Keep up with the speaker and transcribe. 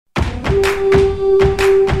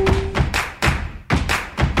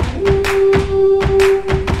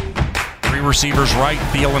receivers right,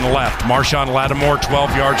 Thielen left. Marshawn Lattimore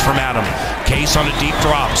 12 yards from Adam. Case on a deep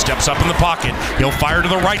drop, steps up in the pocket. He'll fire to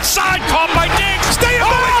the right side, caught by Diggs. Stay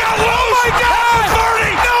up! Oh, he got loose! Oh my God!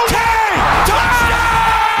 30! No! 10! Touchdown!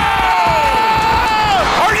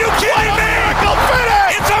 Are you kidding me?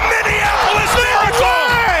 It's a Minneapolis miracle!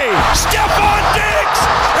 Stephon Diggs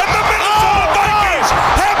and the Minnesota Vikings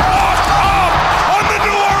have walked off on the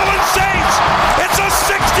New Orleans Saints. It's a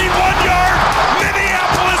 61-yard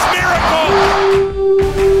Minneapolis miracle.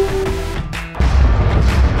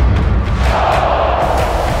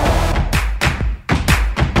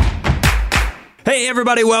 Hey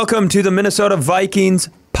everybody, welcome to the Minnesota Vikings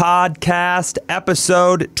podcast,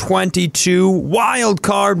 episode 22, Wild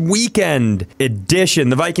Card Weekend edition.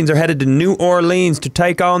 The Vikings are headed to New Orleans to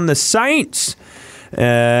take on the Saints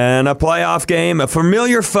in a playoff game, a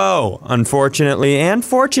familiar foe, unfortunately and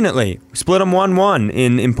fortunately. Split them 1-1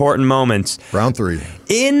 in important moments. Round 3.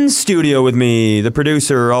 In studio with me, the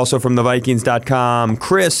producer, also from thevikings.com,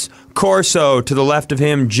 Chris Corso. To the left of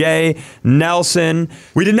him, Jay Nelson.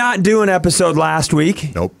 We did not do an episode last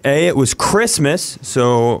week. Nope. A, it was Christmas,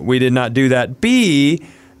 so we did not do that. B,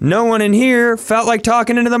 no one in here felt like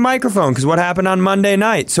talking into the microphone because what happened on Monday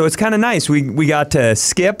night. So it's kind of nice. We got to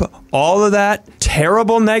skip all of that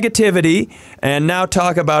terrible negativity and now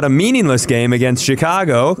talk about a meaningless game against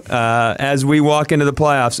Chicago as we walk into the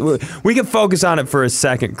playoffs. We can focus on it for a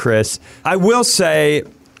second, Chris. I will say,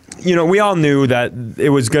 you know, we all knew that it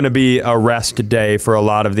was going to be a rest day for a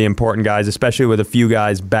lot of the important guys, especially with a few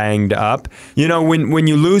guys banged up. You know, when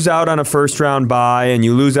you lose out on a first-round bye and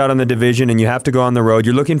you lose out on the division and you have to go on the road,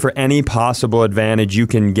 you're looking for any possible advantage you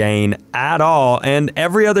can gain at all. And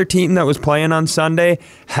every other team that was playing on Sunday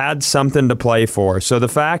had something to play for. So the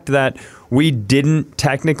fact that we didn't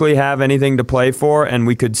technically have anything to play for and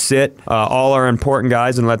we could sit all our important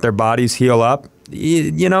guys and let their bodies heal up,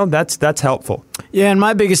 you know, that's helpful. Yeah, and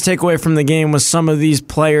my biggest takeaway from the game was some of these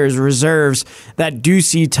players, reserves, that do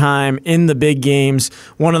see time in the big games,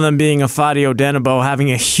 one of them being Ifeadi Odenigbo,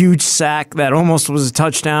 having a huge sack that almost was a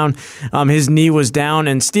touchdown. His knee was down,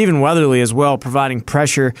 and Stephen Weatherly as well, providing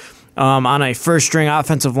pressure on a first-string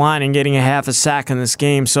offensive line and getting a half a sack in this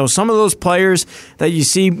game. So some of those players that you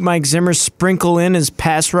see Mike Zimmer sprinkle in as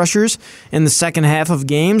pass rushers in the second half of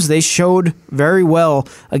games, they showed very well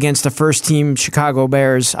against the first-team Chicago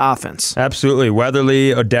Bears offense. Absolutely.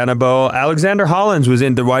 Weatherly, Odenigbo, Alexander Hollins was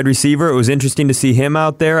in the wide receiver. It was interesting to see him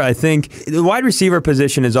out there. I think the wide receiver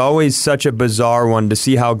position is always such a bizarre one to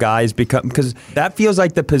see how guys become, because that feels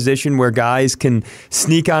like the position where guys can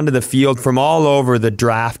sneak onto the field from all over the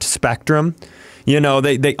draft spectrum. You know,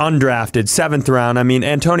 they undrafted, 7th round. I mean,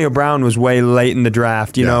 Antonio Brown was way late in the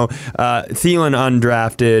draft. You know, Thielen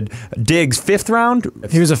undrafted. Diggs, 5th round?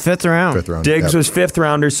 He was a 5th round. 5th round. Diggs was 5th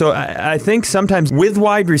rounder. So I think sometimes with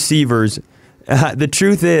wide receivers, the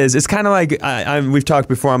truth is, it's kind of like, we've talked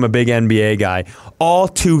before, I'm a big NBA guy. All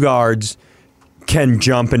two guards can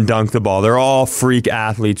jump and dunk the ball. They're all freak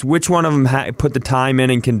athletes. Which one of them put the time in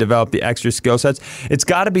and can develop the extra skill sets? It's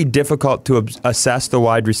got to be difficult to assess the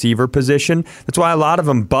wide receiver position. That's why a lot of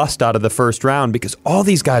them bust out of the first round, because all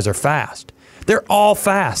these guys are fast. They're all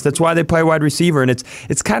fast. That's why they play wide receiver, and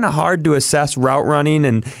it's kind of hard to assess route running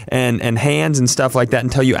and hands and stuff like that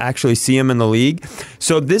until you actually see them in the league.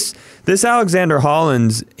 So this Alexander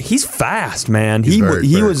Hollins, he's fast, man. He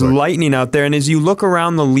was quick. Lightning out there. And as you look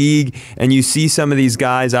around the league and you see some of these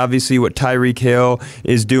guys, obviously what Tyreek Hill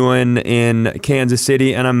is doing in Kansas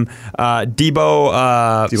City, and I'm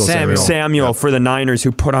Deebo Samuel for the Niners,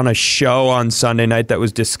 who put on a show on Sunday night that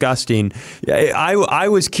was disgusting. I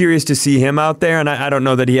was curious to see him out there, and I don't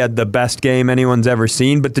know that he had the best game anyone's ever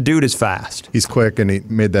seen, but the dude is fast. He's quick, and he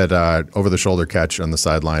made that over-the-shoulder catch on the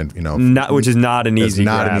sideline. You know, which is not an easy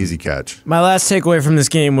catch. My last takeaway from this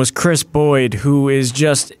game was Chris Boyd, who is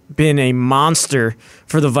just been a monster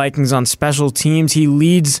for the Vikings on special teams. He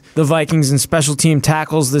leads the Vikings in special team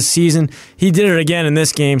tackles this season. He did it again in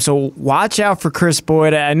this game, so watch out for Chris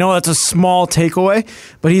Boyd. I know that's a small takeaway,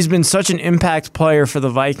 but he's been such an impact player for the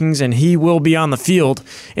Vikings, and he will be on the field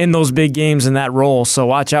in those big games in that role, so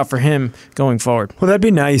watch out for him going forward. Well, that'd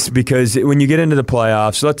be nice, because when you get into the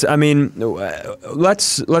playoffs, let's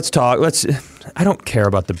talk. I don't care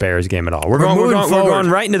about the Bears game at all. We're going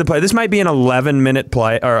right into the play. This might be an 11-minute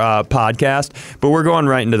play or podcast, but we're going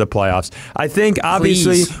right into the playoffs. I think,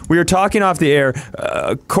 obviously, we were talking off the air.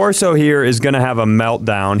 Corso here is going to have a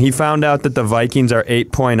meltdown. He found out that the Vikings are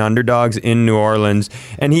 8-point underdogs in New Orleans,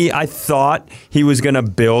 and I thought he was going to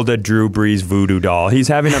build a Drew Brees voodoo doll. He's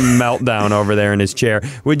having a meltdown over there in his chair.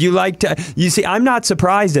 Would you like to? You see, I'm not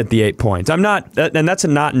surprised at the 8 points. I'm not, and that's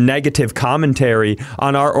not negative commentary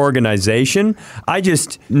on our organization. down. I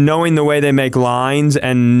just, knowing the way they make lines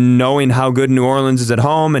and knowing how good New Orleans is at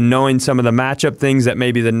home and knowing some of the matchup things that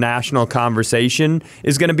maybe the national conversation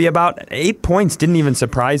is going to be about, 8 points didn't even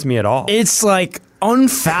surprise me at all. It's like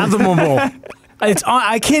unfathomable.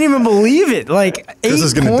 I can't even believe it. Like, Chris 8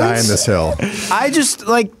 is going to points? die in this hill. I just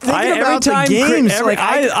like thinking about the Chris- games.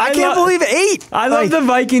 I can't believe 8. I love the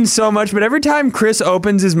Vikings so much, but every time Chris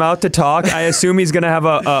opens his mouth to talk, I assume he's going to have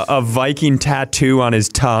a Viking tattoo on his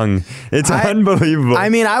tongue. It's unbelievable. I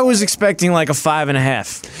mean, I was expecting like a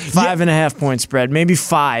 5.5 point spread, maybe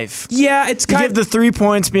 5. Yeah, it's You kind give the 3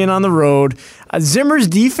 points being on the road. Zimmer's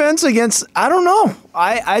defense against, I don't know.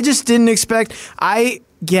 I just didn't expect. I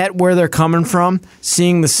get where they're coming from,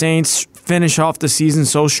 seeing the Saints finish off the season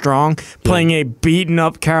so strong, playing a beaten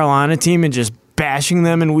up Carolina team and just bashing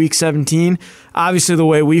them in Week 17. Obviously, the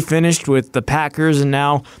way we finished with the Packers and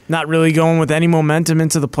now not really going with any momentum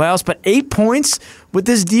into the playoffs, but 8 points with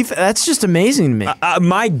this defense, that's just amazing to me.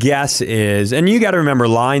 my guess is, and you got to remember,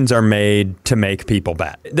 lines are made to make people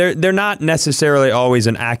bet. They're not necessarily always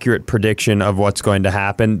an accurate prediction of what's going to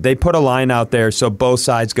happen. They put a line out there so both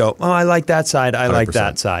sides go, oh, I like that side, I like 100%.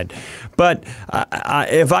 that side. But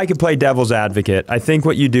if I could play devil's advocate, I think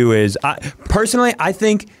what you do is, personally, I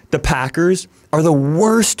think the Packers are the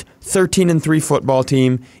worst 13-3 football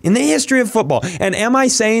team in the history of football. And am I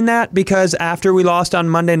saying that because after we lost on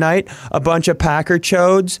Monday night, a bunch of Packer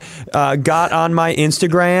chodes got on my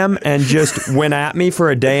Instagram and just went at me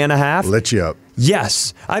for a day and a half? Lit you up.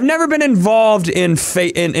 Yes. I've never been involved in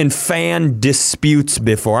fan disputes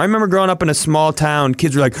before. I remember growing up in a small town,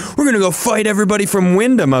 kids were like, we're going to go fight everybody from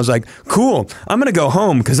Wyndham. I was like, cool, I'm going to go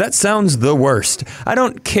home because that sounds the worst. I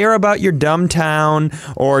don't care about your dumb town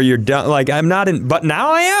or your dumb, like I'm not in, but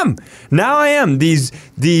now I am. Now I am.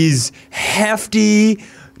 These hefty,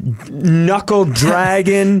 knuckle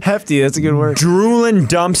dragon, Hefty, that's a good word. drooling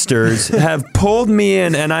dumpsters have pulled me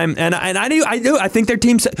in, and I think their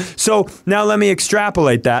team. So now let me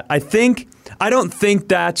extrapolate that. I don't think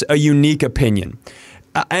that's a unique opinion.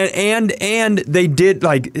 And they did,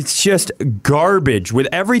 like, it's just garbage. With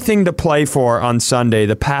everything to play for on Sunday,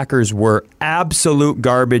 the Packers were absolute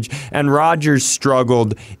garbage, and Rodgers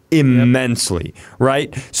struggled immensely,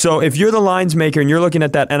 right? So if you're the lines maker and you're looking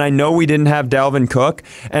at that, and I know we didn't have Dalvin Cook,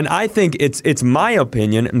 and I think it's my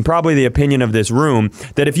opinion, and probably the opinion of this room,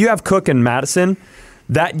 that if you have Cook and Madison,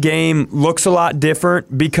 that game looks a lot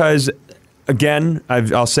different because, again,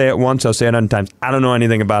 I'll say it once, I'll say it 100 times. I don't know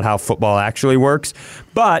anything about how football actually works,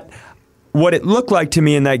 but what it looked like to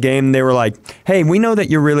me in that game, they were like, hey, we know that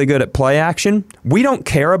you're really good at play action. We don't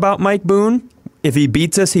care about Mike Boone. If he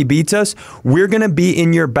beats us, he beats us. We're going to be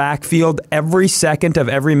in your backfield every second of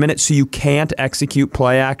every minute so you can't execute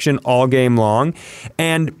play action all game long.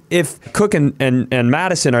 And if Cook and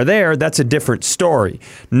Madison are there, that's a different story.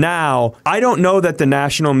 Now, I don't know that the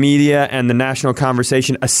national media and the national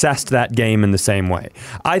conversation assessed that game in the same way.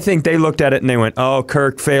 I think they looked at it and they went, oh,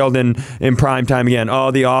 Kirk failed in primetime again. Oh,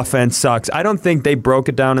 the offense sucks. I don't think they broke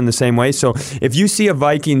it down in the same way. So if you see a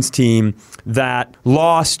Vikings team that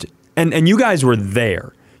lost, and you guys were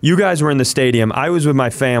there. You guys were in the stadium. I was with my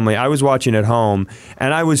family. I was watching at home,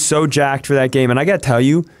 and I was so jacked for that game. And I got to tell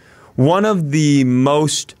you, one of the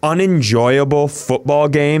most unenjoyable football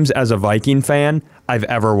games as a Viking fan I've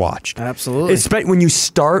ever watched. Absolutely. Especially when you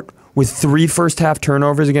start with 3 first-half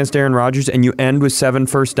turnovers against Aaron Rodgers and you end with 7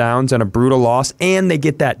 first downs and a brutal loss, and they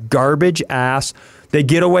get that garbage-ass. They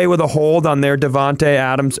get away with a hold on their Devontae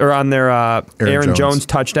Adams, or on their Aaron Jones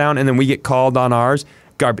touchdown, and then we get called on ours.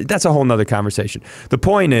 Garbage. That's a whole nother conversation. The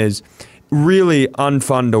point is, really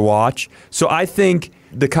unfun to watch. So I think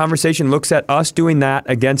the conversation looks at us doing that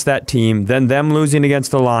against that team, then them losing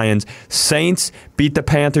against the Lions. Saints beat the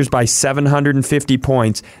Panthers by 750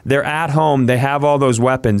 points. They're at home. They have all those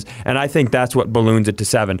weapons, and I think that's what balloons it to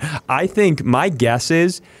 7. I think my guess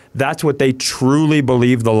is that's what they truly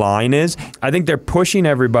believe the line is. I think they're pushing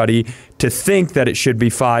everybody to think that it should be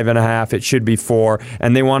 5.5, it should be 4,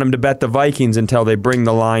 and they want them to bet the Vikings until they bring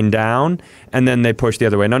the line down, and then they push the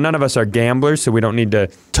other way. Now, none of us are gamblers, so we don't need to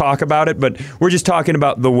talk about it, but we're just talking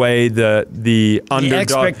about the way the underdog,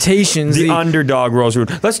 expectations, the underdog rolls.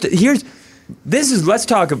 Let's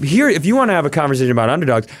talk here. If you want to have a conversation about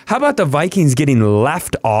underdogs, how about the Vikings getting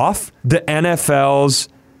left off the NFL's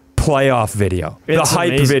playoff video, the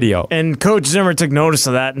hype video? And Coach Zimmer took notice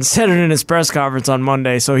of that and said it in his press conference on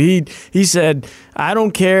Monday. So he said, I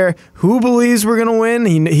don't care who believes we're going to win.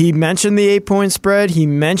 He mentioned the 8-point spread. He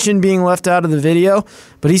mentioned being left out of the video.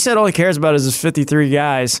 But he said all he cares about is his 53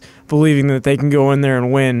 guys believing that they can go in there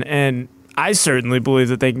and win. And I certainly believe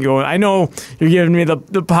that they can go in. I know you're giving me the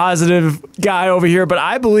positive guy over here, but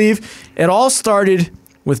I believe it all started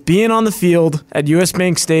with being on the field at US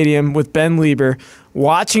Bank Stadium with Ben Lieber,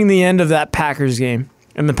 watching the end of that Packers game.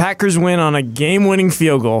 And the Packers win on a game-winning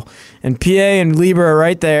field goal. And PA and Lieber are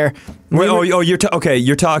right there. Wait,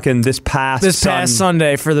 you're talking this past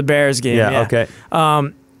Sunday for the Bears game. Yeah. Okay.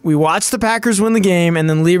 We watched the Packers win the game, and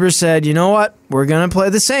then Lieber said, you know what? We're going to play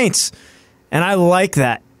the Saints. And I like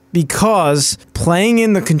that because playing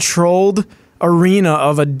in the controlled arena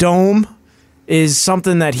of a dome is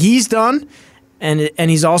something that he's done. And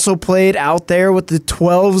he's also played out there with the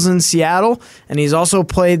 12s in Seattle, and he's also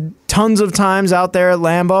played tons of times out there at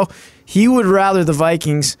Lambeau. He would rather the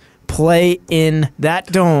Vikings play in that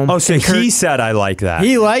dome. Oh, so he said I like that.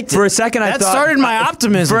 He liked it. For a second, I thought... That started my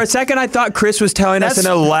optimism. For a second, I thought Chris was telling us an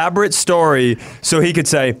elaborate story so he could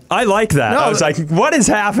say, I like that. No, I was like, what is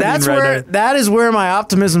happening there? That is where my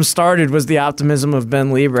optimism started, was the optimism of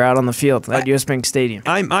Ben Lieber out on the field at US Bank Stadium.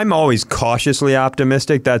 I'm always cautiously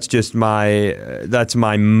optimistic. That's just my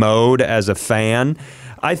mode as a fan.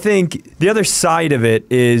 I think the other side of it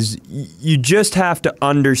is you just have to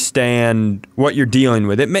understand what you're dealing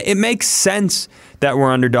with. It makes sense that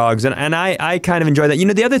we're underdogs, and I kind of enjoy that. You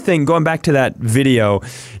know, the other thing, going back to that video,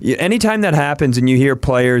 anytime that happens and you hear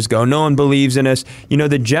players go, no one believes in us, you know,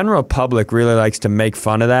 the general public really likes to make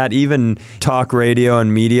fun of that. Even talk radio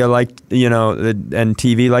and media and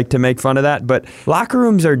TV like to make fun of that. But locker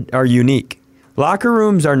rooms are unique. Locker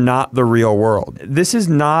rooms are not the real world. This is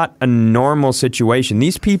not a normal situation.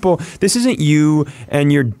 These people, this isn't you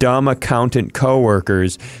and your dumb accountant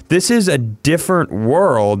coworkers. This is a different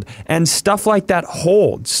world, and stuff like that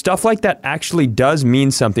holds. Stuff like that actually does mean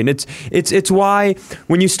something. It's why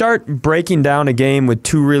when you start breaking down a game with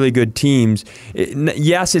two really good teams,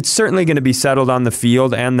 yes, it's certainly going to be settled on the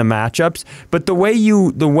field and the matchups, but the way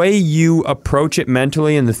you approach it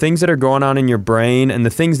mentally and the things that are going on in your brain and the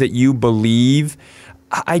things that you believe,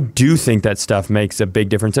 I do think that stuff makes a big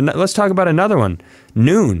difference. And let's talk about another one.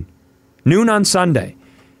 Noon on Sunday.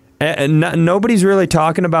 And nobody's really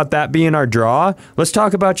talking about that being our draw. Let's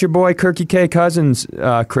talk about your boy Kirky K. Cousins,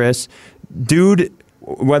 Chris. Dude,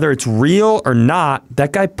 whether it's real or not,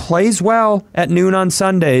 that guy plays well at noon on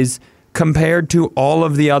Sundays compared to all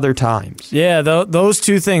of the other times. Yeah, those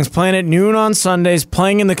two things, playing at noon on Sundays,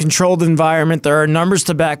 playing in the controlled environment, there are numbers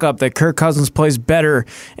to back up that Kirk Cousins plays better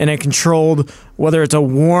in a controlled, whether it's a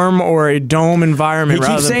warm or a dome environment.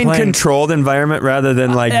 He keeps saying controlled environment rather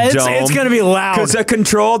than like dome. It's going to be loud. Because a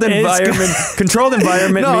controlled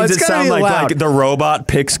environment means it sounds like the robot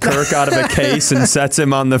picks Kirk out of a case and sets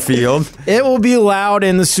him on the field. It will be loud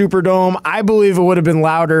in the Superdome. I believe it would have been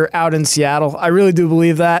louder out in Seattle. I really do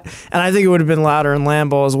believe that. And I think it would have been louder in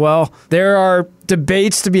Lambeau as well. There are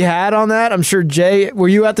debates to be had on that. I'm sure, Jay, were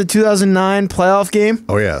you at the 2009 playoff game?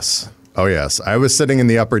 Oh, yes. I was sitting in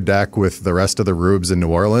the upper deck with the rest of the Rubes in New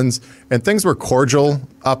Orleans, and things were cordial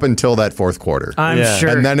up until that fourth quarter. I'm sure.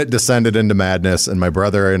 And then it descended into madness, and my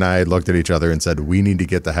brother and I looked at each other and said, we need to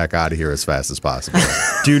get the heck out of here as fast as possible.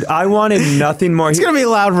 Dude, I wanted nothing more. It's going to be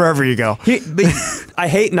loud wherever you go. I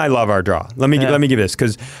hate and I love our draw. Let me give this,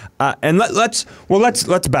 because let's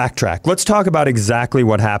backtrack. Let's talk about exactly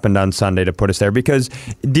what happened on Sunday to put us there, because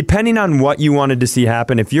depending on what you wanted to see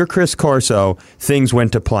happen, if you're Chris Corso, things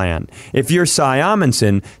went to plan. If you're Cy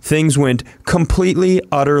Amundsen, things went completely,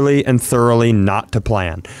 utterly, and thoroughly not to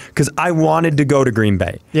plan. Because I wanted to go to Green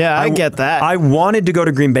Bay. Yeah, I get that. I wanted to go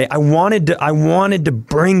to Green Bay. I wanted to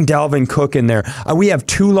bring Dalvin Cook in there. We have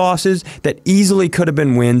 2 losses that easily could have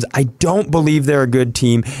been wins. I don't believe they're a good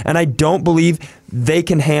team, and I don't believe they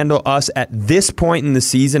can handle us at this point in the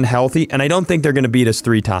season healthy, and I don't think they're going to beat us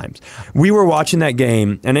 3 times. We were watching that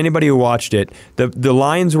game, and anybody who watched it, the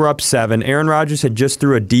Lions were up 7. Aaron Rodgers had just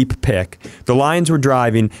threw a deep pick. The Lions were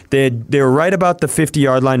driving. They were right about the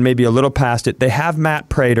 50-yard line, maybe a little past it. They have Matt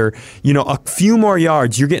Prater. A few more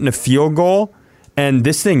yards, you're getting a field goal, and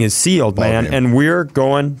this thing is sealed, man. Game. And we're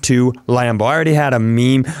going to Lambeau. I already had a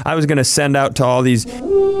meme I was going to send out to all these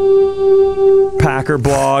Packer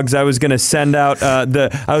blogs. I was going to send out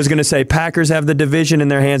I was going to say Packers have the division in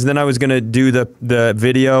their hands. And then I was going to do the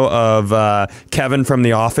video of Kevin from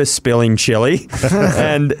The Office spilling chili,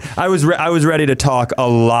 and I was ready to talk a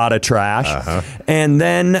lot of trash. Uh-huh. And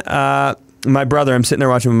then my brother, I'm sitting there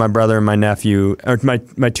watching with my brother and my nephew, or my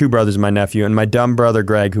 2 brothers and my nephew, and my dumb brother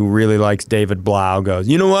Greg, who really likes David Blau, goes,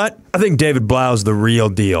 you know what? I think David Blau's the real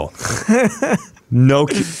deal.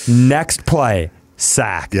 Next play.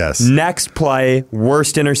 Sack. Yes. Next play,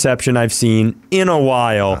 worst interception I've seen in a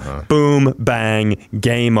while. Uh-huh. Boom, bang,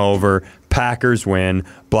 game over. Packers win,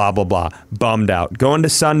 blah, blah, blah. Bummed out. Going to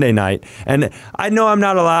Sunday night. And I know I'm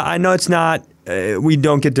not allowed, I know it's not, we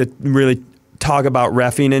don't get to really talk about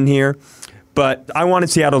reffing in here, But I wanted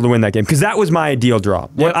Seattle to win that game because that was my ideal draw.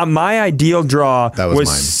 Yep. My ideal draw was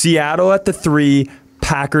mine. Seattle at the 3,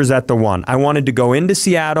 Packers at the 1. I wanted to go into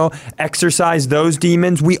Seattle, exercise those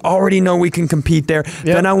demons. We already know we can compete there. Yep.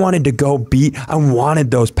 Then I wanted to go I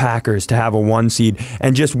wanted those Packers to have a 1 seed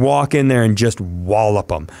and just walk in there and just wallop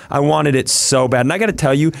them. I wanted it so bad. And I got to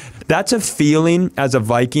tell you, that's a feeling as a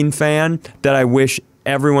Viking fan that I wish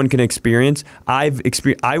everyone can experience. I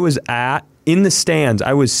was in the stands.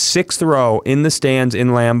 I was 6th row in the stands in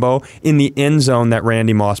Lambeau in the end zone that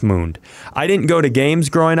Randy Moss mooned. I didn't go to games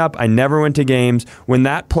growing up. I never went to games. When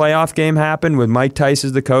that playoff game happened with Mike Tice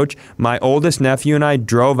as the coach, my oldest nephew and I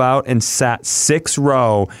drove out and sat 6th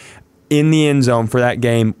row in the end zone for that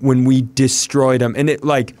game when we destroyed them. And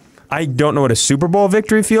I don't know what a Super Bowl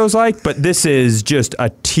victory feels like, but this is just a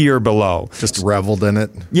tier below. Just reveled in it.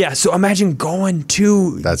 Yeah, so imagine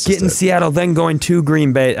getting Seattle, then going to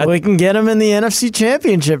Green Bay. We can get them in the NFC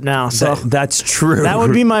Championship now. So that's true. that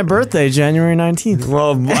would be my birthday, January 19th.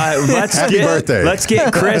 Well, let's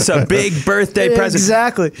get Chris a big birthday present.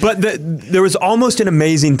 Exactly. But there was almost an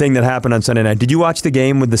amazing thing that happened on Sunday night. Did you watch the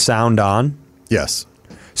game with the sound on? Yes.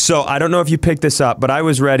 So I don't know if you picked this up, but I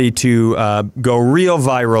was ready to go real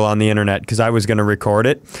viral on the internet because I was going to record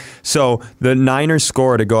it. So the Niners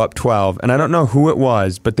score to go up 12, and I don't know who it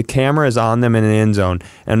was, but the camera is on them in the end zone,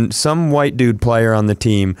 and some white dude player on the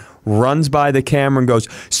team runs by the camera and goes,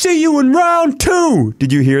 "See you in round 2."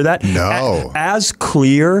 Did you hear that? No. As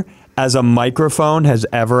clear as a microphone has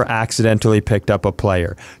ever accidentally picked up a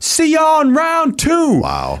player. "See you in round 2."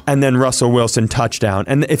 Wow. And then Russell Wilson touchdown.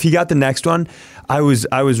 And if he got the next one, I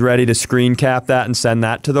was ready to screen cap that and send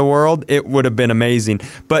that to the world. It would have been amazing.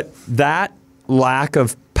 But that lack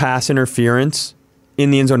of pass interference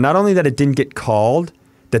in the end zone, not only that it didn't get called,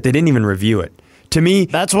 that they didn't even review it. To me,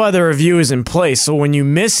 that's why the review is in place. So when you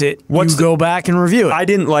miss it, go back and review it. I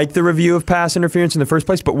didn't like the review of pass interference in the first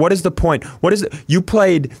place, but what is the point? You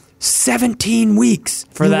played 17 weeks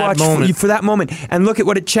for that moment. And look at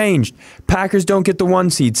what it changed. Packers don't get the 1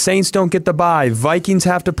 seed. Saints don't get the bye. Vikings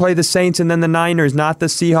have to play the Saints and then the Niners, not the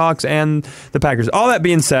Seahawks and the Packers. All that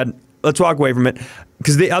being said, let's walk away from it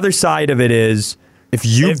because the other side of it is if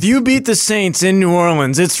you beat the Saints in New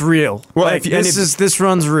Orleans, it's real. Well, this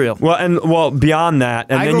run's real. Well, beyond that,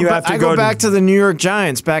 and then you have to go back to the New York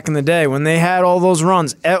Giants back in the day when they had all those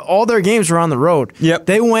runs. All their games were on the road. Yep.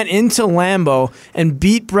 They went into Lambeau and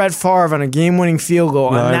beat Brett Favre on a game-winning field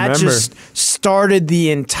goal, and that just started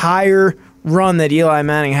the entire run that Eli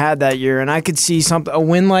Manning had that year. And I could see a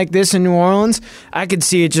win like this in New Orleans. I could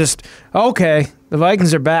see it just okay. The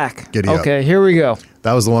Vikings are back. Giddy up. Here we go.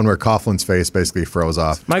 That was the one where Coughlin's face basically froze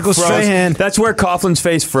off. Michael Strahan. That's where Coughlin's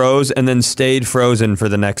face froze and then stayed frozen for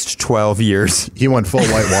the next 12 years. He went full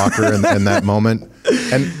White Walker in that moment.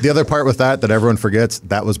 And the other part with that everyone forgets,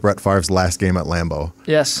 that was Brett Favre's last game at Lambeau.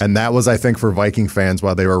 Yes. And that was, I think, for Viking fans,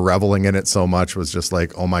 while they were reveling in it so much, was just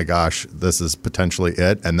like, oh my gosh, this is potentially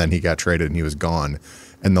it. And then he got traded and he was gone.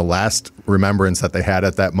 And the last remembrance that they had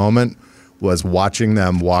at that moment was watching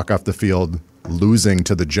them walk off the field losing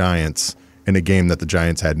to the Giants in a game that the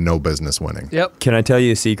Giants had no business winning. Yep. Can I tell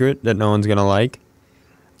you a secret that no one's going to like?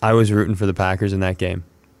 I was rooting for the Packers in that game.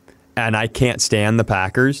 And I can't stand the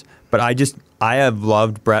Packers, but I have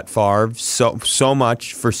loved Brett Favre so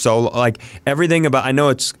much for everything about, I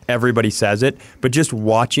know everybody says it, but just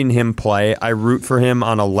watching him play, I root for him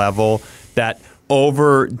on a level that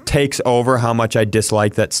takes over how much I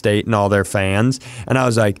dislike that state and all their fans. And I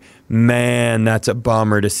was like, man, that's a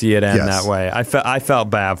bummer to see it end that way. I felt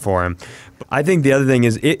bad for him. I think the other thing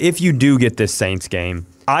is, if you do get this Saints game,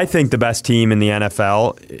 I think the best team in the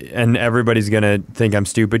NFL, and everybody's going to think I'm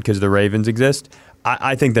stupid because the Ravens exist,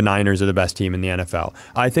 I think the Niners are the best team in the NFL.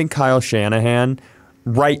 I think Kyle Shanahan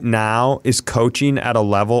right now is coaching at a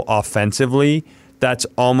level offensively that's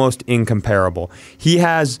almost incomparable. He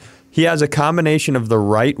has a combination of the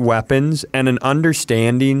right weapons and an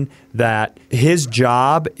understanding that his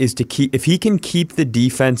job is to if he can keep the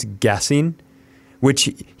defense guessing,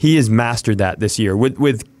 which he has mastered that this year.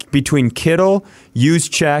 With between Kittle,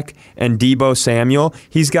 Juszczyk, and Deebo Samuel,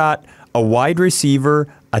 he's got a wide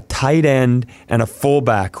receiver, a tight end, and a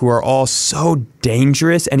fullback who are all so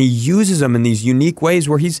dangerous, and he uses them in these unique ways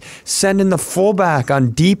where he's sending the fullback on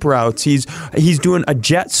deep routes. He's doing a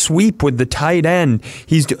jet sweep with the tight end.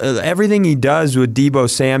 Everything he does with Deebo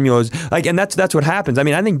Samuel is and that's what happens. I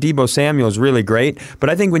mean, I think Deebo Samuel is really great, but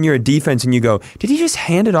I think when you're a defense and you go, did he just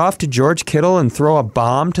hand it off to George Kittle and throw a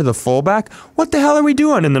bomb to the fullback? What the hell are we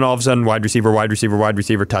doing? And then all of a sudden, wide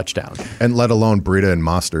receiver, touchdown. And let alone Breida and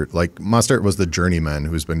Mostert. Mostert was the journeyman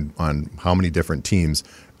who's been on how many different teams.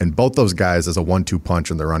 And both those guys as a 1-2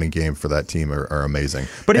 punch in the running game for that team are amazing.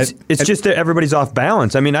 But it's just that everybody's off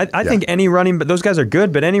balance. I mean, I think any running, but those guys are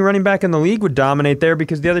good, but any running back in the league would dominate there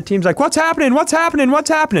because the other team's like, what's happening? What's happening? What's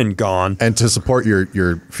happening? Gone. And to support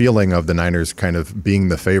your feeling of the Niners kind of being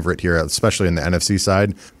the favorite here, especially in the NFC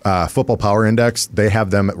side, Football Power Index, they have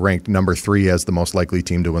them ranked number 3 as the most likely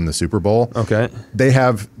team to win the Super Bowl. Okay. They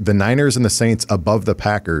have the Niners and the Saints above the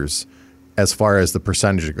Packers as far as the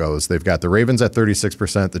percentage goes. They've got the Ravens at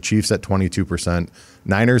 36%, the Chiefs at 22%,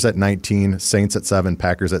 Niners at 19%, Saints at 7%,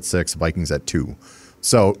 Packers at 6%, Vikings at 2%.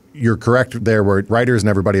 So you're correct there where writers and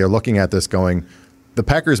everybody are looking at this going, the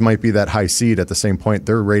Packers might be that high seed. At the same point,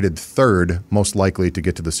 they're rated 3rd most likely to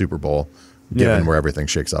get to the Super Bowl, given where everything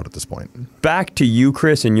shakes out at this point. Back to you,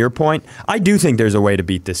 Chris, and your point. I do think there's a way to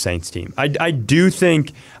beat this Saints team. I do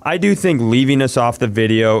think leaving us off the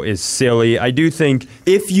video is silly. I do think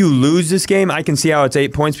if you lose this game, I can see how it's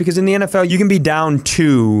 8 points because in the NFL you can be down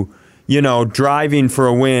 2. Driving for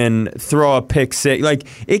a win, throw a pick six. Like,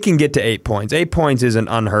 it can get to 8 points. 8 points isn't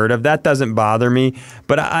unheard of. That doesn't bother me.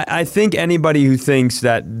 But I think anybody who thinks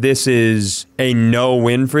that this is a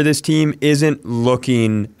no-win for this team isn't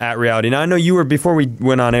looking at reality. Now, I know before we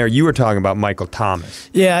went on air, you were talking about Michael Thomas.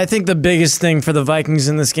 Yeah, I think the biggest thing for the Vikings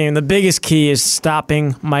in this game, the biggest key is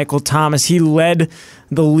stopping Michael Thomas. He led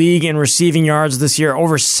the league in receiving yards this year,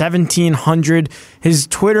 over 1,700. His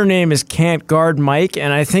Twitter name is Can't Guard Mike,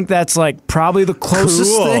 and I think that's probably the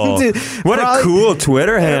closest thing to... What a cool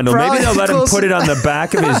Twitter handle. Maybe they'll let him put it on the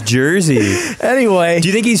back of his jersey. Anyway. Do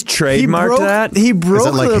you think he's trademarked that? He broke Is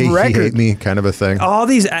it like the record. He hate me kind of a thing? All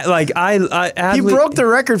these, he broke the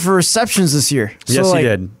record for receptions this year. Yes, he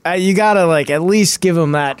did. You got to at least give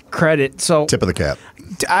him that credit. So Tip of the cap.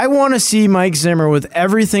 I want to see Mike Zimmer with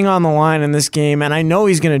everything on the line in this game, and I know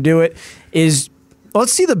he's going to do it,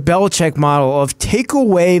 let's see the Belichick model of take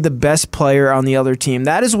away the best player on the other team.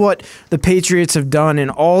 That is what the Patriots have done in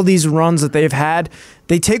all these runs that they've had.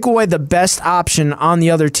 They take away the best option on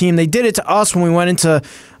the other team. They did it to us when we went into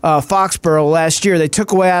Foxborough last year. They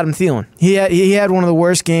took away Adam Thielen. He had one of the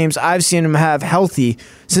worst games I've seen him have healthy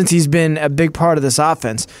since he's been a big part of this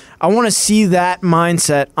offense. I want to see that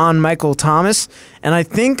mindset on Michael Thomas, and I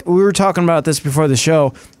think we were talking about this before the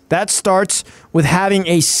show. That starts with having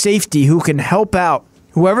a safety who can help out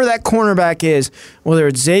whoever that cornerback is, whether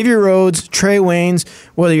it's Xavier Rhodes, Trey Waynes,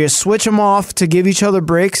 whether you switch them off to give each other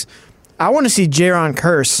breaks. I want to see Jaron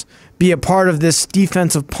Kearse be a part of this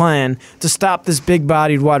defensive plan to stop this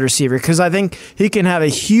big-bodied wide receiver because I think he can have a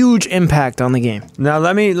huge impact on the game. Now,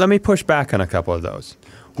 let me push back on a couple of those.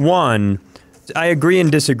 One, I agree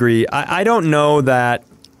and disagree. I don't know that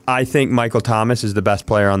I think Michael Thomas is the best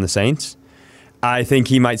player on the Saints. I think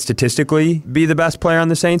he might statistically be the best player on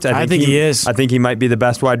the Saints. I think he is. I think he might be the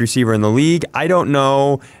best wide receiver in the league. I don't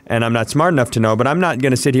know, and I'm not smart enough to know, but I'm not going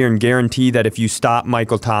to sit here and guarantee that if you stop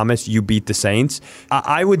Michael Thomas, you beat the Saints.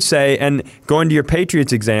 I would say, and going to your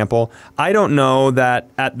Patriots example, I don't know that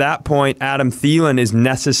at that point Adam Thielen is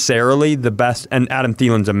necessarily the best, and Adam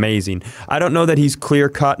Thielen's amazing. I don't know that he's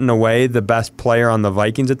clear-cut in a way the best player on the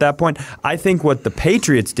Vikings at that point. I think what the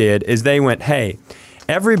Patriots did is they went, hey,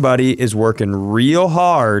 everybody is working real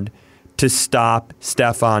hard to stop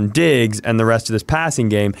Stephon Diggs and the rest of this passing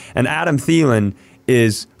game, and Adam Thielen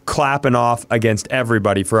is clapping off against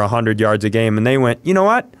everybody for 100 yards a game, and they went, you know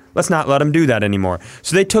what? Let's not let him do that anymore.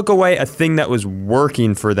 So they took away a thing that was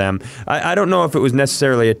working for them. I don't know if it was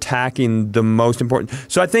necessarily attacking the most important.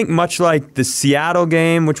 So I think much like the Seattle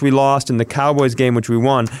game, which we lost, and the Cowboys game, which we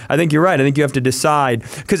won, I think you're right. I think you have to decide.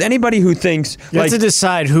 Because anybody who thinks... You have to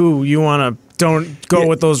decide who you want to... Don't go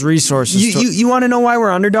with those resources. You want to know why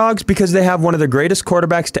we're underdogs? Because they have one of the greatest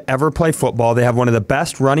quarterbacks to ever play football. They have one of the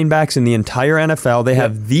best running backs in the entire NFL. They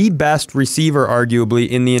have the best receiver, arguably,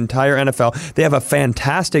 in the entire NFL. They have a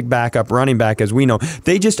fantastic backup running back, as we know.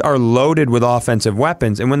 They just are loaded with offensive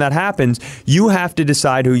weapons. And when that happens, you have to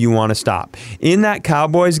decide who you want to stop. In that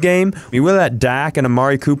Cowboys game, we let Dak and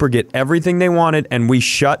Amari Cooper get everything they wanted, and we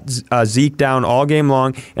shut Zeke down all game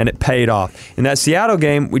long, and it paid off. In that Seattle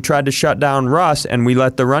game, we tried to shut down Russ, and we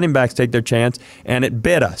let the running backs take their chance, and it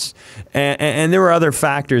bit us. And there were other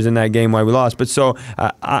factors in that game why we lost. But so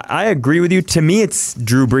I agree with you. To me, it's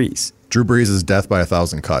Drew Brees. Drew Brees is death by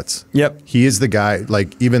 1,000 cuts. Yep. He is the guy,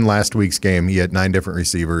 even last week's game, he had 9 different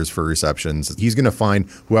receivers for receptions. He's going to find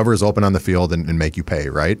whoever is open on the field and make you pay,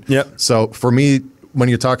 right? Yep. So for me, when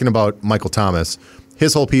you're talking about Michael Thomas,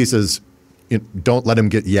 his whole piece is don't let him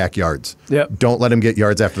get yak yards. Yep. Don't let him get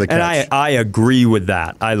yards after the catch. And I agree with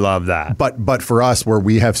that. I love that. But for us, where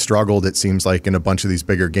we have struggled, it seems like in a bunch of these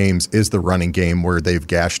bigger games, is the running game where they've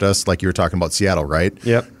gashed us, like you were talking about Seattle, right?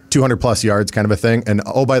 Yep. 200 plus yards kind of a thing. And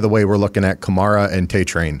oh, by the way, we're looking at Kamara and Tay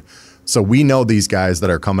Train. So we know these guys that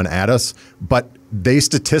are coming at us, but they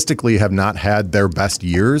statistically have not had their best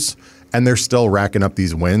years, and they're still racking up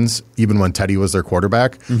these wins, even when Teddy was their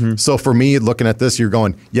quarterback. So for me, looking at this, you're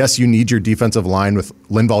going, yes, you need your defensive line with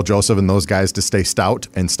Linval Joseph and those guys to stay stout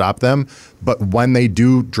and stop them. But when they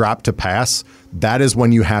do drop to pass, that is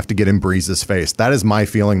when you have to get in Breeze's face. That is my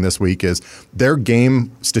feeling this week is their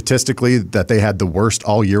game statistically that they had the worst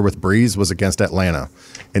all year with Breeze was against Atlanta.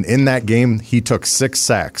 And in that game, he took 6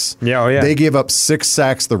 sacks. Yeah, oh yeah. They gave up 6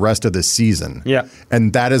 sacks the rest of the season. Yeah.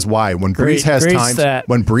 And that is why when Breeze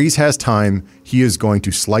has time, he is going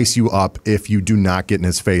to slice you up if you do not get in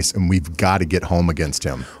his face, and we've got to get home against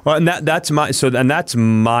him. Well, and that's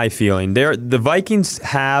my feeling. The Vikings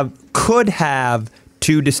could have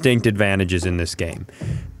 2 distinct advantages in this game.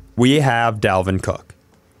 We have Dalvin Cook.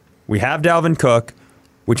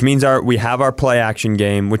 Which means we have our play action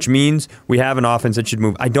game, which means we have an offense that should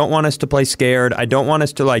move. I don't want us to play scared. I don't want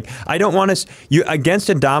us against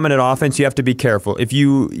a dominant offense, you have to be careful. If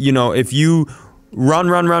you run,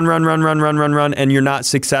 and you're not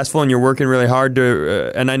successful, and you're working really hard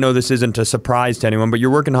to, and I know this isn't a surprise to anyone, but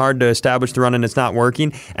you're working hard to establish the run and it's not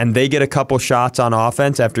working, and they get a couple shots on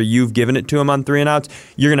offense after you've given it to them on 3 and outs,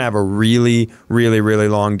 you're going to have a really, really, really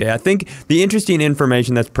long day. I think the interesting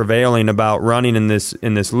information that's prevailing about running in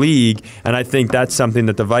this league, and I think that's something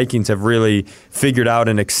that the Vikings have really figured out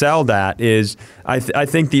and excelled at, is I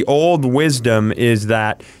think the old wisdom is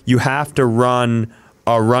that you have to run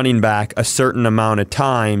a running back a certain amount of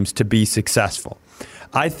times to be successful.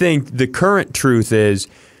 I think the current truth is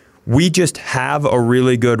we just have a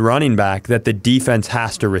really good running back that the defense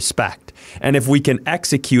has to respect. And if we can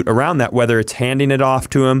execute around that, whether it's handing it off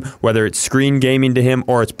to him, whether it's screen gaming to him,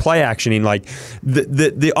 or it's play actioning, like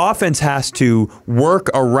the offense has to work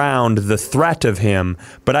around the threat of him.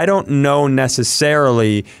 But I don't know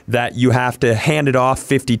necessarily that you have to hand it off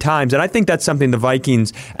 50 times. And I think that's something the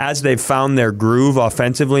Vikings, as they've found their groove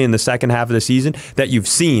offensively in the second half of the season, that you've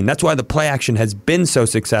seen. That's why the play action has been so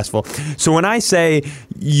successful. So when I say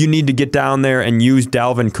you need to get down there and use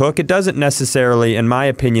Dalvin Cook, it doesn't necessarily, in my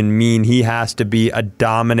opinion, mean he has to be a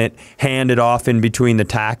dominant, hand it off in between the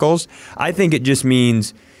tackles. I think it just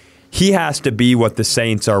means he has to be what the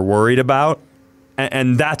Saints are worried about,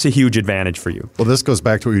 and that's a huge advantage for you. Well, this goes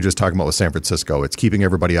back to what you were just talking about with San Francisco. It's keeping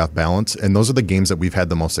everybody off balance, and those are the games that we've had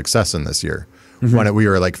the most success in this year. When we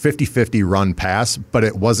were like 50-50 run pass, but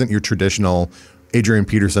it wasn't your traditional Adrian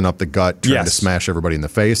Peterson up the gut trying to smash everybody in the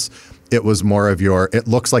face. It was more of it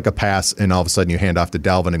looks like a pass, and all of a sudden you hand off to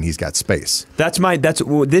Dalvin and he's got space.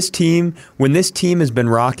 This team, when this team has been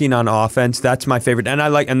rocking on offense, that's my favorite. And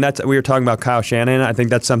we were talking about Kyle Shanahan. I think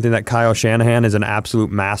that's something that Kyle Shanahan is an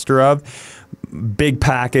absolute master of. Big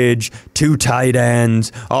package, 2 tight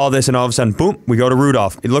ends, all this, and all of a sudden, boom, we go to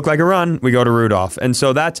Rudolph. It looked like a run, we go to Rudolph. And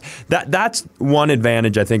so that's one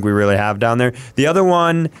advantage I think we really have down there. The other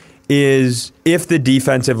one is if the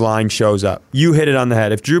defensive line shows up. You hit it on the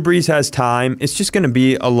head. If Drew Brees has time, it's just going to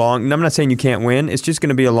be a long, and I'm not saying you can't win, it's just going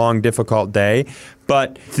to be a long, difficult day.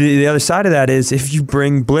 But the other side of that is if you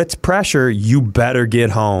bring blitz pressure, you better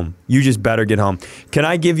get home. You just better get home. Can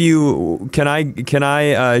I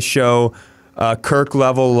show Kirk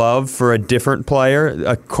level love for a different player,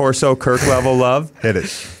 a Corso Kirk level love? Hit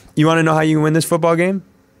it. You want to know how you can win this football game?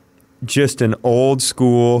 Just an old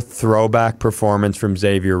school throwback performance from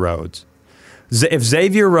Xavier Rhodes. If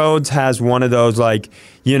Xavier Rhodes has one of those, this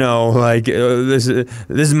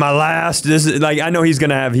is my last. This is I know he's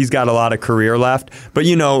got a lot of career left, but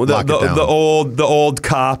the old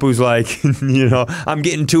cop who's like, I'm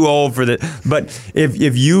getting too old for this. But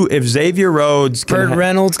if Xavier Rhodes, Burt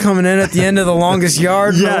Reynolds coming in at the end of the longest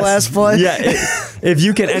yard for the last play, if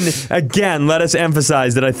you can, and again, let us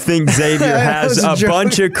emphasize that I think Xavier has a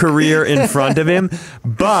bunch of career in front of him,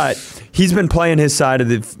 but he's been playing his side of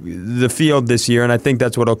the field this year, and I think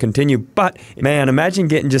that's what will continue. But, man, imagine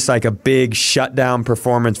getting just like a big shutdown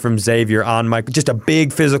performance from Xavier on Mike, just a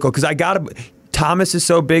big physical. Because Thomas is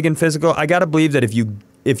so big and physical. I got to believe that if you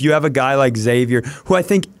have a guy like Xavier, who I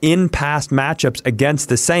think in past matchups against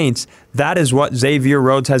the Saints, that is what Xavier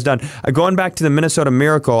Rhodes has done. Going back to the Minnesota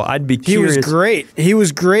Miracle, I'd be curious. He was great. He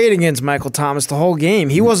was great against Michael Thomas the whole game.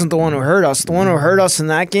 He wasn't the one who hurt us. The one who hurt us in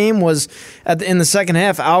that game was in the second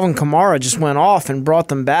half. Alvin Kamara just went off and brought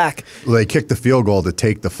them back. Well, they kicked the field goal to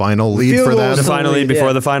take the final lead for them. The final lead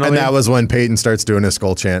before the final lead. And that was when Peyton starts doing his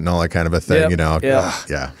skull chant and all that kind of a thing.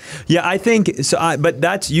 Yeah, I think so.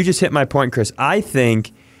 But you just hit my point, Chris. I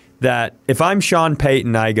think that if I'm Sean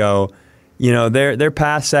Payton, I go, their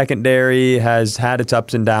pass secondary has had its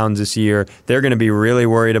ups and downs this year. They're going to be really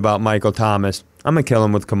worried about Michael Thomas. I'm going to kill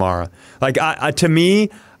him with Kamara. Like, to me,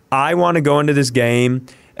 I want to go into this game.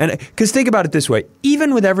 And because think about it this way,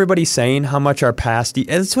 even with everybody saying how much our pass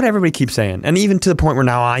that's what everybody keeps saying, and even to the point where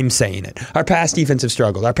now I'm saying it, our pass defense have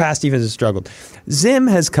struggled. Zim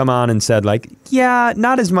has come on and said, like, yeah,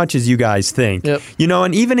 not as much as you guys think. Yep.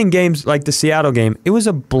 And even in games like the Seattle game, it was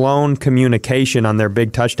a blown communication on their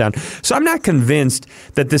big touchdown. So I'm not convinced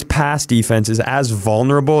that this pass defense is as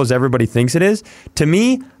vulnerable as everybody thinks it is. To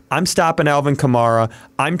me, I'm stopping Alvin Kamara.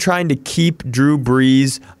 I'm trying to keep Drew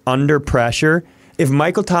Brees under pressure. If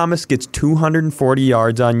Michael Thomas gets 240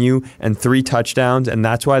 yards on you and 3 touchdowns, and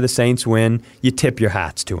that's why the Saints win, you tip your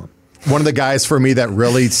hats to him. One of the guys for me that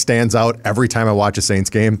really stands out every time I watch a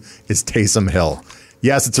Saints game is Taysom Hill.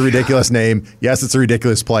 Yes, it's a ridiculous name. Yes, it's a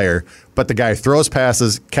ridiculous player. But the guy throws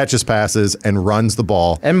passes, catches passes, and runs the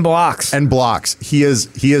ball. And blocks. He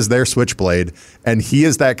is their switchblade, and he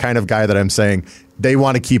is that kind of guy that I'm saying they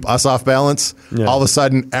want to keep us off balance. Yeah. All of a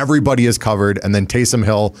sudden, everybody is covered, and then Taysom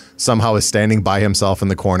Hill somehow is standing by himself in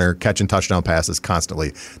the corner, catching touchdown passes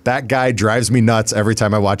constantly. That guy drives me nuts every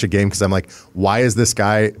time I watch a game because I'm like, why is this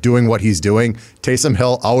guy doing what he's doing? Taysom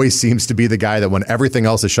Hill always seems to be the guy that when everything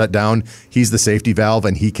else is shut down, he's the safety valve,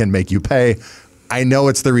 and he can make you pay. I know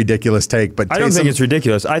it's the ridiculous take, but I don't think it's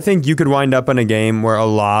ridiculous. I think you could wind up in a game where a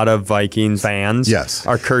lot of Vikings fans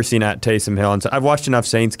are cursing at Taysom Hill. And so I've watched enough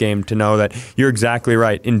Saints game to know that you're exactly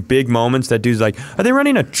right. In big moments, that dude's like, are they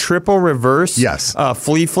running a triple reverse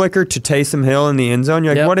flea flicker to Taysom Hill in the end zone?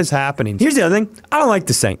 You're like, what is happening? Here's the other thing. I don't like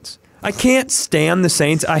the Saints. I can't stand the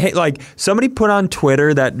Saints. I hate, like, somebody put on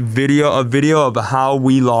Twitter that video of how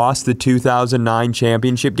we lost the 2009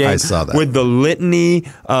 championship game. I saw that. With the litany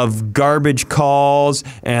of garbage calls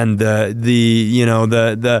and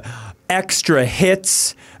the extra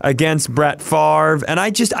hits against Brett Favre, and I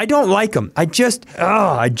don't like them. I just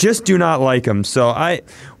do not like them. So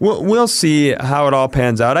we'll see how it all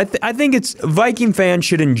pans out. I think Viking fans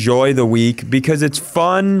should enjoy the week because it's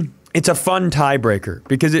fun. It's a fun tiebreaker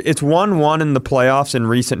because it's 1-1 in the playoffs in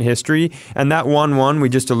recent history, and that 1-1, we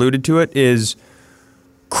just alluded to it, is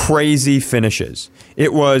crazy finishes.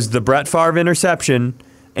 It was the Brett Favre interception,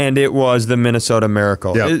 and it was the Minnesota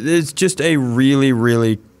Miracle. Yep. It's just a really,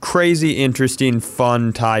 really crazy, interesting,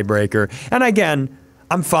 fun tiebreaker. And again,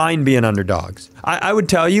 I'm fine being underdogs. I would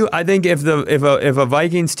tell you, I think if a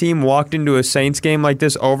Vikings team walked into a Saints game like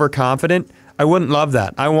this overconfident, I wouldn't love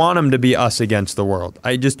that. I want them to be us against the world.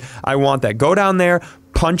 I want that. Go down there,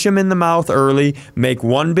 punch them in the mouth early, make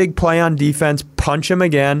one big play on defense, punch them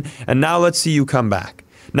again, and now let's see you come back.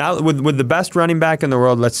 Now, with the best running back in the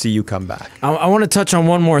world, let's see you come back. I want to touch on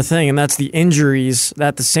one more thing, and that's the injuries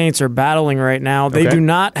that the Saints are battling right now. They do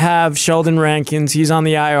not have Sheldon Rankins. He's on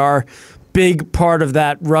the IR. Big part of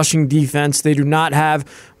that rushing defense. They do not have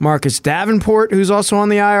Marcus Davenport, who's also on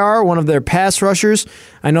the IR, one of their pass rushers.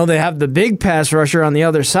 I know they have the big pass rusher on the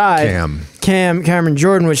other side, Cameron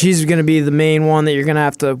Jordan, which he's going to be the main one that you're going to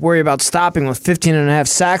have to worry about stopping with 15.5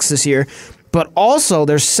 sacks this year. But also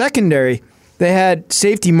their secondary, they had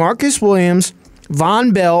safety Marcus Williams,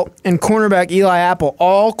 Von Bell, and cornerback Eli Apple,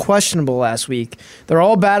 all questionable last week. They're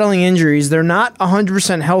all battling injuries. They're not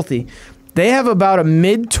 100% healthy. They have about a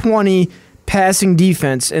mid-20 passing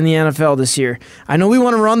defense in the NFL this year. I know we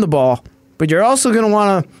want to run the ball, but you're also going to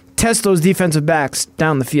want to test those defensive backs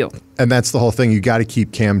down the field. And that's the whole thing. You got to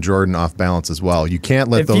keep Cam Jordan off balance as well. You can't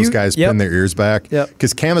let those guys pin their ears back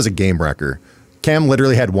because Cam is a game wrecker. Cam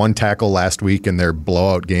literally had one tackle last week in their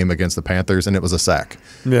blowout game against the Panthers, and it was a sack.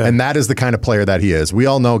 Yeah. And that is the kind of player that he is. We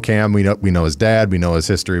all know Cam. We know his dad. We know his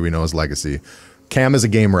history. We know his legacy. Cam is a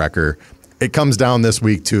game wrecker. It comes down this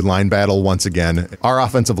week to line battle once again. Our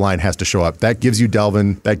offensive line has to show up. That gives you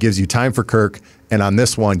Delvin. That gives you time for Kirk. And on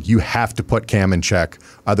this one, you have to put Cam in check.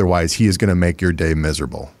 Otherwise, he is going to make your day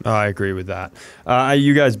miserable. Oh, I agree with that.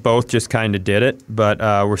 You guys both just kind of did it, but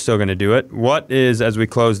we're still going to do it. What is, as we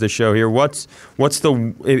close the show here, what's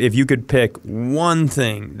the, if you could pick one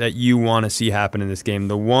thing that you want to see happen in this game,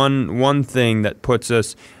 the one thing that puts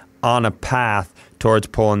us on a path towards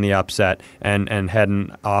pulling the upset and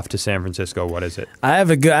heading off to San Francisco, what is it? I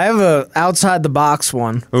have a outside the box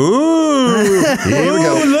one. Ooh, here we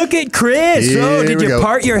go. Look at Chris. Did you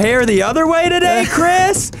part your hair the other way today,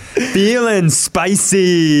 Chris? Feeling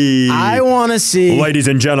spicy. I want to see, ladies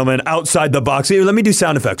and gentlemen, outside the box. Here, let me do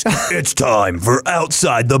sound effects. It's time for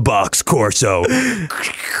outside the box, Corso.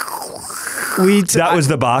 That was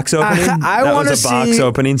the box opening? That was a box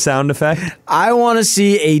opening sound effect? I want to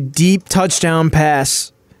see a deep touchdown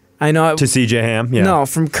pass. I know to CJ Ham? Yeah. No,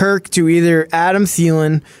 from Kirk to either Adam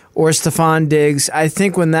Thielen or Stephon Diggs. I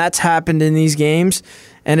think when that's happened in these games,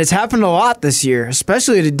 and it's happened a lot this year,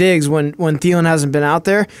 especially to Diggs when Thielen hasn't been out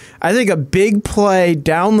there, I think a big play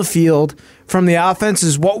down the field from the offense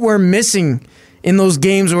is what we're missing in those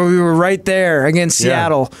games where we were right there against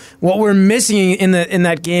Seattle. What we're missing in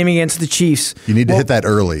that game against the Chiefs. You need to hit that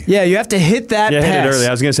early. Yeah, you have to hit that pass. Hit it early.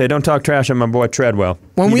 I was going to say, don't talk trash on my boy Treadwell.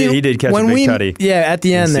 He did catch a big tutty. Yeah, at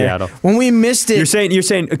the end there. Seattle. When we missed it. You're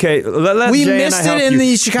saying, okay, let we Jay missed and I help it in you.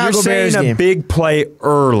 the Chicago Bears game. You're saying a big play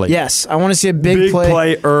early. Yes, I want to see a big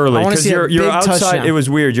play early. I want to see a big outside, touchdown. It was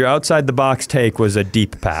weird. Your outside the box take was a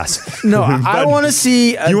deep pass. No, I want to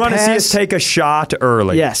see a You want to see pass. us take a shot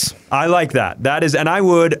early. Yes. I like that. That is, and I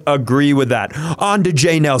would agree with that. On to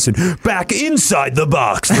Jay Nelson. Back inside the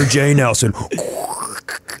box for Jay Nelson.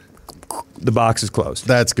 The box is closed.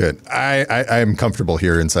 That's good. I am comfortable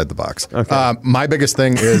here inside the box. Okay. My biggest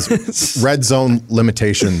thing is red zone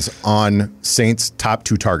limitations on Saints' top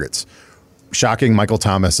 2 targets. Shocking, Michael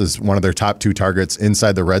Thomas is one of their top 2 targets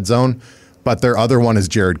inside the red zone, but their other one is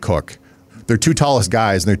Jared Cook. Their 2 tallest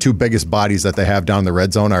guys and their 2 biggest bodies that they have down in the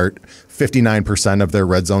red zone are 59% of their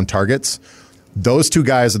red zone targets. Those 2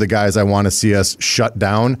 guys are the guys I want to see us shut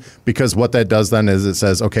down, because what that does then is it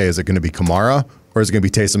says, okay, is it going to be Kamara or is it going to be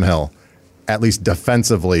Taysom Hill? At least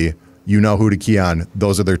defensively, you know who to key on.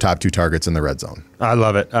 Those are their top 2 targets in the red zone. I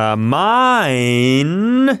love it.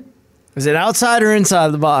 Mine. Is it outside or inside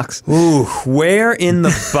the box? Ooh, where in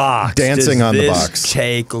the box? Dancing does on the this box.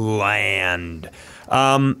 Take land.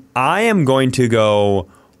 I am going to go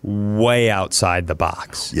way outside the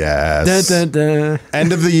box. Yes. Dun, dun, dun.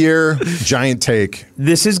 End of the year, giant take.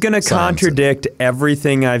 This is going to contradict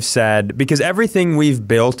everything I've said, because everything we've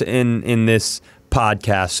built in this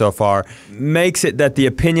podcast so far makes it that the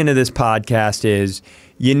opinion of this podcast is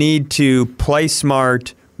you need to play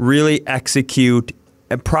smart, really execute,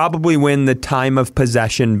 and probably win the time of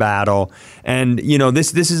possession battle. And,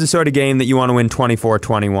 this is the sort of game that you want to win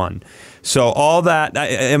 24-21. So all that,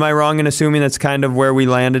 am I wrong in assuming that's kind of where we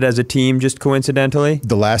landed as a team, just coincidentally?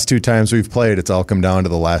 The last 2 times we've played, it's all come down to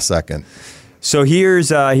the last second. So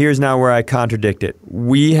here's now where I contradict it.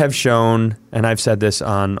 We have shown, and I've said this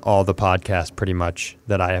on all the podcasts pretty much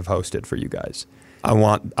that I have hosted for you guys. I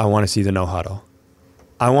want to see the no huddle.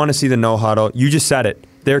 I want to see the no huddle. You just said it.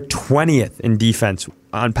 They're 20th in defense,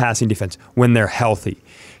 on passing defense, when they're healthy.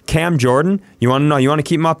 Cam Jordan, you want to know, you want to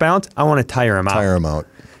keep him off balance? I want to tire him out. Tire him out.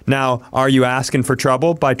 Now, are you asking for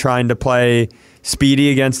trouble by trying to play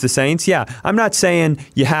speedy against the Saints? Yeah. I'm not saying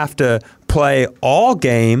you have to play all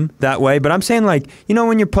game that way, but I'm saying,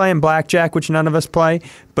 when you're playing blackjack, which none of us play,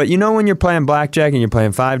 but when you're playing blackjack and you're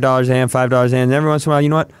playing $5 a hand, and every once in a while, you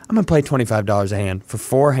know what? I'm going to play $25 a hand for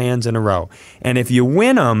 4 hands in a row. And if you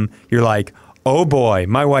win them, you're like, oh boy,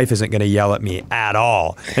 my wife isn't going to yell at me at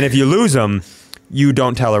all. And if you lose them, you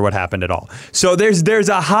don't tell her what happened at all. So there's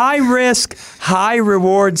a high risk, high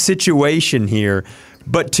reward situation here.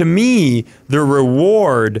 But to me, the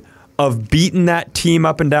reward of beating that team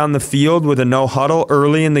up and down the field with a no huddle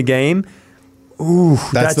early in the game,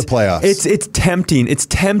 that's the playoffs. It's tempting. It's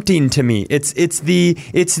tempting to me. It's the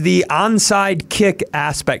onside kick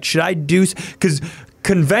aspect. Should I do, because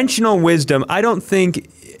conventional wisdom, I don't think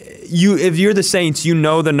if you're the Saints, the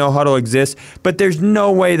no huddle exists, but there's no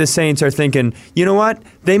way the Saints are thinking, you know what?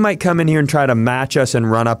 They might come in here and try to match us and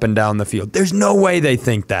run up and down the field. There's no way they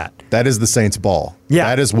think that. That is the Saints' ball. Yeah.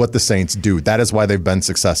 That is what the Saints do. That is why they've been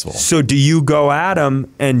successful. So do you go at them,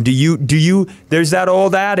 and do you there's that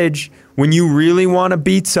old adage, when you really want to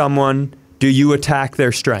beat someone, do you attack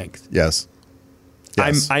their strength? Yes.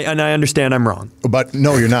 Yes. I understand I'm wrong. But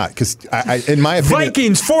no, you're not, because in my opinion,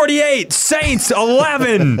 Vikings 48, Saints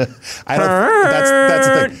 11. that's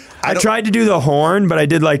the thing. I tried to do the horn, but I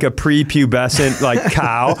did like a prepubescent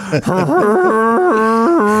cow.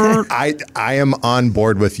 I am on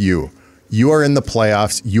board with you. You are in the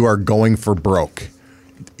playoffs. You are going for broke.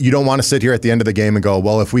 You don't want to sit here at the end of the game and go,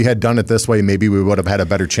 well, if we had done it this way, maybe we would have had a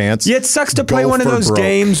better chance. Yeah, it sucks to play Go one of for those broke.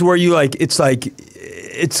 games where you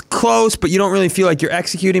it's close, but you don't really feel like you're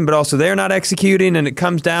executing, but also they're not executing, and it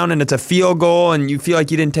comes down and it's a field goal, and you feel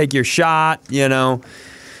like you didn't take your shot, And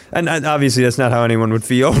obviously that's not how anyone would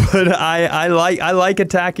feel, but I like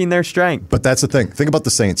attacking their strength. But that's the thing. Think about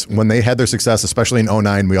the Saints. When they had their success, especially in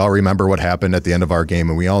 2009, we all remember what happened at the end of our game,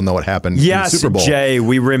 and we all know what happened in the Super Bowl. Yes, Jay,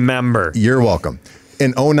 we remember. You're welcome.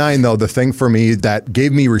 In 2009, though, the thing for me that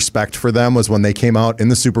gave me respect for them was when they came out in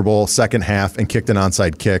the Super Bowl second half and kicked an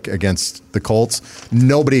onside kick against the Colts.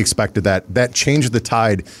 Nobody expected that. That changed the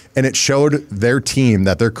tide, and it showed their team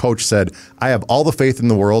that their coach said, I have all the faith in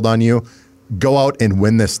the world on you. go out and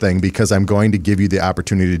win this thing because I'm going to give you the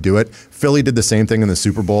opportunity to do it. Philly did the same thing in the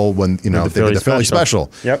Super Bowl when they did the Philly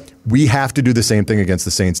special. Yep. We have to do the same thing against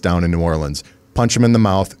the Saints down in New Orleans. Punch them in the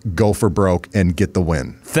mouth, go for broke, and get the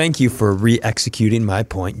win. Thank you for re-executing my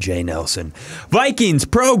point, Jay Nelson. Vikings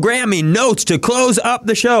programming notes to close up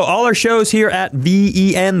the show. All our shows here at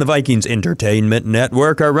VEN, the Vikings Entertainment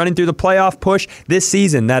Network, are running through the playoff push this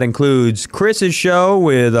season. That includes Chris's show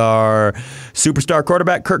with our superstar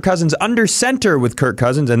quarterback, Kirk Cousins, Under Center with Kirk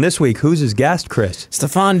Cousins. And this week, who's his guest, Chris?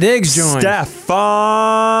 Stephon Diggs joined.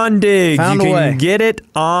 Stephon Diggs. Found you a way. can get it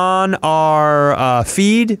on our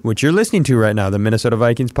feed, which you're listening to right now, the Minnesota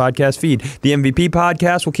Vikings podcast feed. The MVP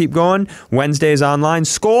podcast will keep going. Wednesdays online.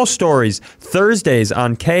 Skol Stories. Thursdays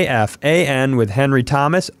on KFAN with Henry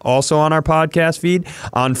Thomas, also on our podcast feed.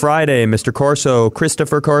 On Friday, Mr. Corso,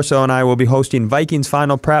 Christopher Corso, and I will be hosting Vikings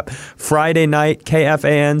Final Prep Friday night,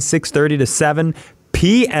 KFAN, 6:30 to 7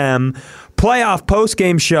 p.m. Playoff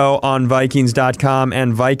postgame show on Vikings.com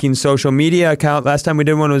and Vikings social media account. Last time we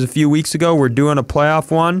did one was a few weeks ago. We're doing a playoff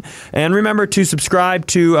one. And remember to subscribe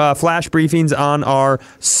to flash briefings on our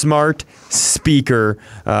smart speaker.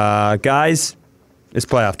 Guys, it's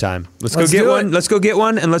playoff time. Let's go get one. Let's go get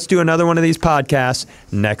one, and let's do another one of these podcasts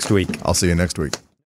next week. I'll see you next week.